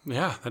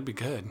 Yeah, that'd be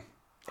good. would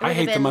I have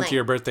hate the been month like- of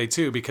your birthday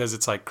too because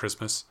it's like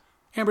Christmas,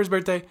 Amber's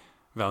birthday,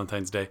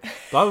 Valentine's Day,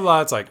 blah, blah,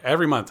 blah. It's like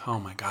every month. Oh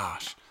my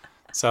gosh.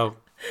 So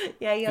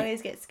Yeah, you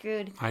always get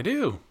screwed. I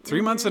do.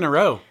 3 months in a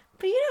row.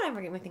 But you don't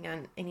ever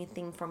get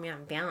anything for me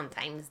on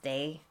Valentine's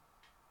Day.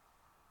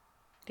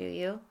 Do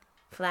you?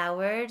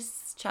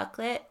 Flowers,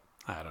 chocolate.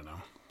 I don't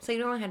know. So you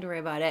don't have to worry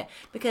about it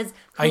because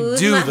I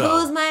do,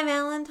 though. Who's my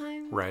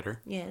Valentine? Ryder.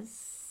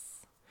 Yes.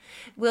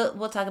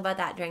 We'll talk about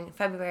that during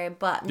February.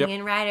 But Yep. me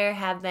and Ryder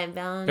have been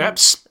Valentine. Yep.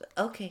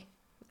 Okay,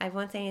 I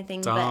won't say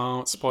anything.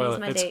 Don't but spoil he's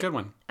it. my It's a date. good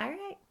one. All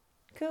right,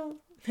 cool.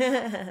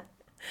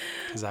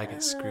 Because I get Oh my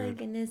screwed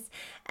goodness.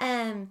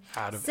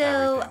 out of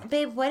So, everything.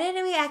 babe, what did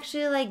we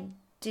actually like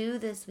do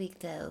this week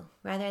though?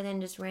 Rather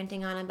than just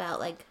ranting on about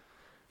like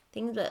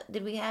things, but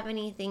did we have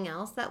anything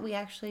else that we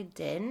actually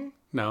did?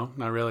 No,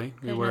 not really.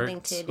 We There's worked.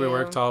 nothing to We do.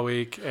 worked all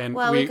week, and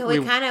Well, we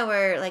kind of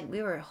were like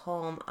we were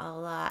home a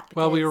lot.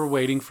 well, we because were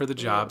waiting for the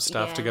job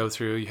stuff to yeah. go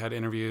through. You had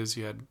interviews.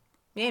 You had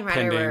Me and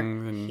Ryder were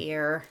pending and-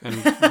 here.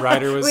 and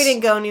Ryder was We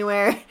didn't go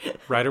anywhere.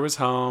 Ryder was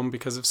home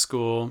because of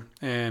school,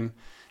 and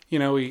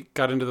we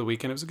got into the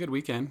weekend. It was a good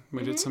weekend.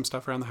 We did some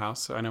stuff around the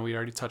house. So I know we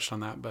already touched on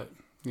that, but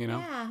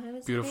Yeah, it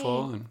was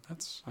beautiful, great.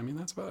 and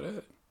that's about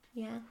it.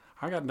 Yeah.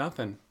 I got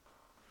nothing.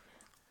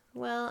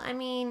 Well, I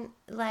mean,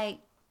 like,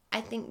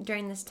 I think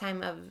during this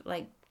time of,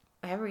 like,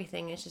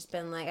 everything, it's just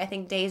been, like, I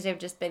think days have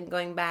just been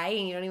going by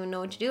and you don't even know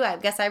what to do. I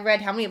guess I've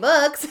read how many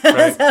books,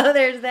 Right. so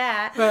there's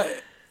that.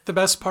 But the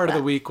best part of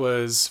the week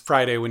was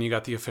Friday when you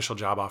got the official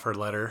job offer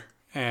letter.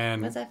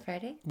 And Was that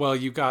Friday? well,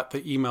 you got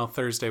the email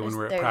Thursday when was we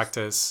were at Thursday.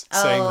 practice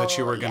saying that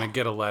you were going to yeah.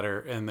 get a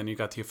letter, and then you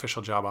got the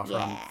official job offer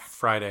on Yeah.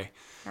 Friday.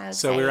 How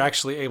So we were exciting.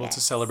 actually able to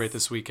Yes. celebrate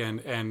this weekend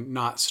and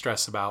not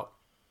stress about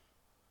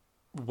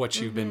what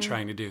you've been Mm-hmm.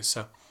 trying to do.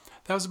 So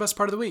that was the best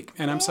part of the week,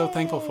 and I'm so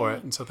thankful for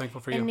it, and so thankful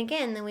for you. And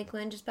again, the week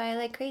went just by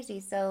like crazy.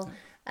 So,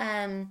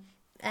 I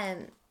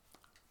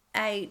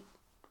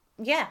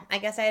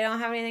guess I don't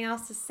have anything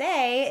else to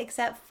say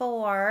except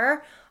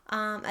for,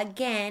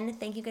 again,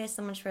 thank you guys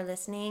so much for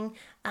listening.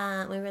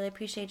 We really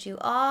appreciate you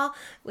all.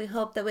 We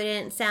hope that we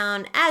didn't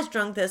sound as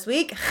drunk this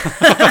week.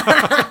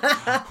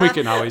 We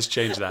can always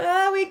change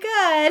that. We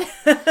could.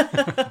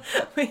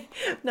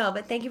 No,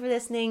 but thank you for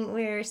listening.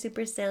 We're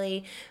super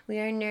silly. We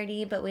are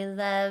nerdy, but we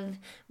love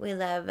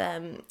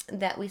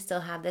that we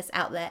still have this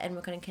outlet, and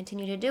we're going to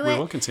continue to do We it.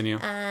 will continue.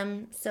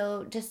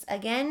 So just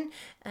again,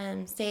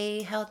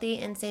 stay healthy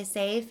and stay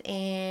safe,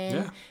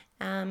 and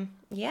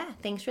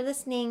thanks for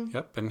listening.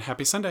 Yep, and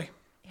happy Sunday.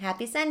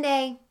 Happy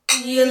Sunday.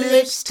 Your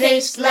lips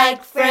taste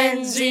like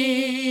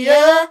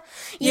Frenzia.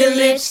 Your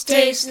lips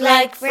taste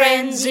like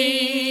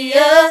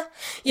Frenzia.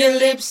 Your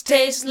lips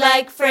taste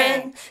like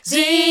Frenzia.